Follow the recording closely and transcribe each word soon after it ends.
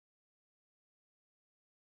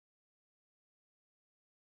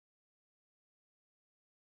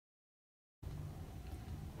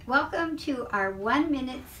Welcome to our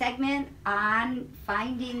 1-minute segment on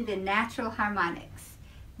finding the natural harmonics.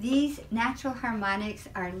 These natural harmonics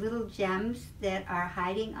are little gems that are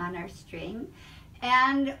hiding on our string.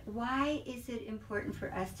 And why is it important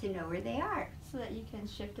for us to know where they are? So that you can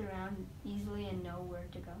shift around easily and know where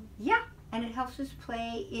to go. Yeah, and it helps us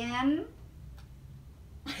play in...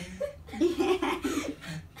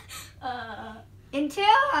 in tune.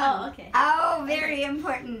 Oh, okay. Oh, very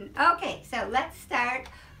important. Okay, so let's start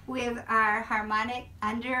with our harmonic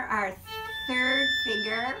under our third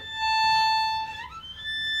finger.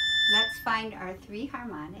 Let's find our 3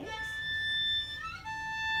 harmonics.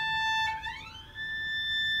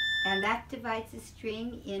 And that divides the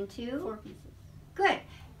string into 4 pieces. Good.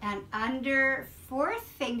 And under 4th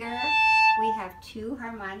finger, we have 2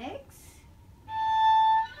 harmonics.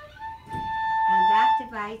 And that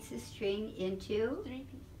divides the string into 3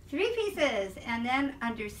 pieces. 3 pieces. And then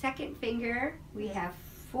under 2nd finger, we have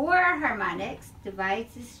 4 harmonics,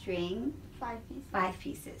 divides the string 5 pieces. 5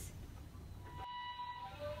 pieces.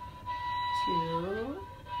 2,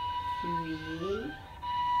 3.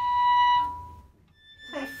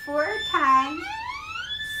 Play 4 times,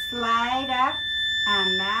 slide up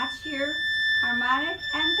and match your harmonic,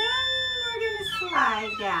 and then we're going to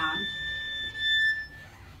slide down.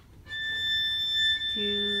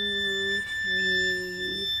 2,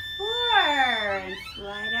 3, 4, and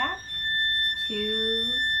slide up.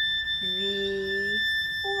 2, 3,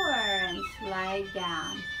 4, and slide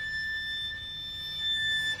down.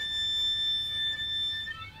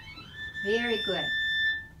 Very good.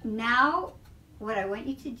 Now, what I want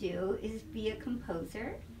you to do is be a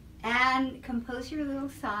composer and compose your little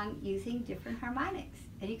song using different harmonics.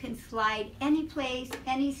 And you can slide any place,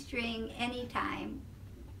 any string, anytime.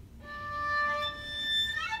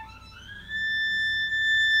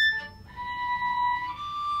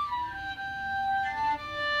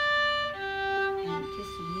 And just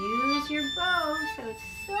use your bow so it's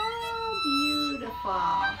so beautiful.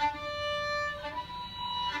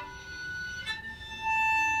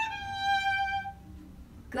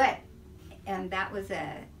 Good. And that was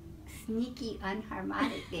a sneaky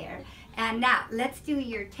unharmonic there. And now let's do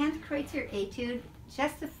your 10th Kreutzer etude,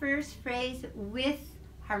 just the first phrase with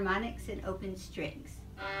harmonics and open strings.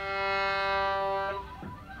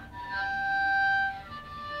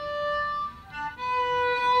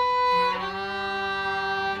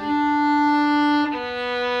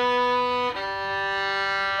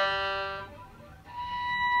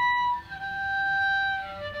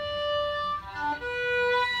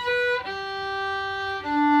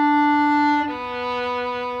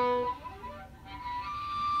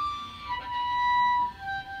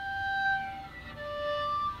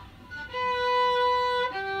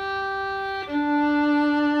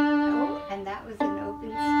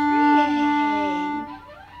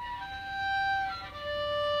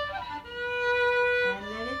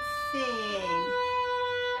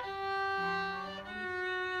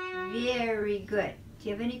 Very good. Do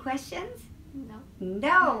you have any questions? No.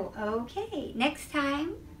 No. Okay. Next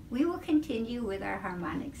time, we will continue with our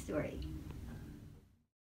harmonic story.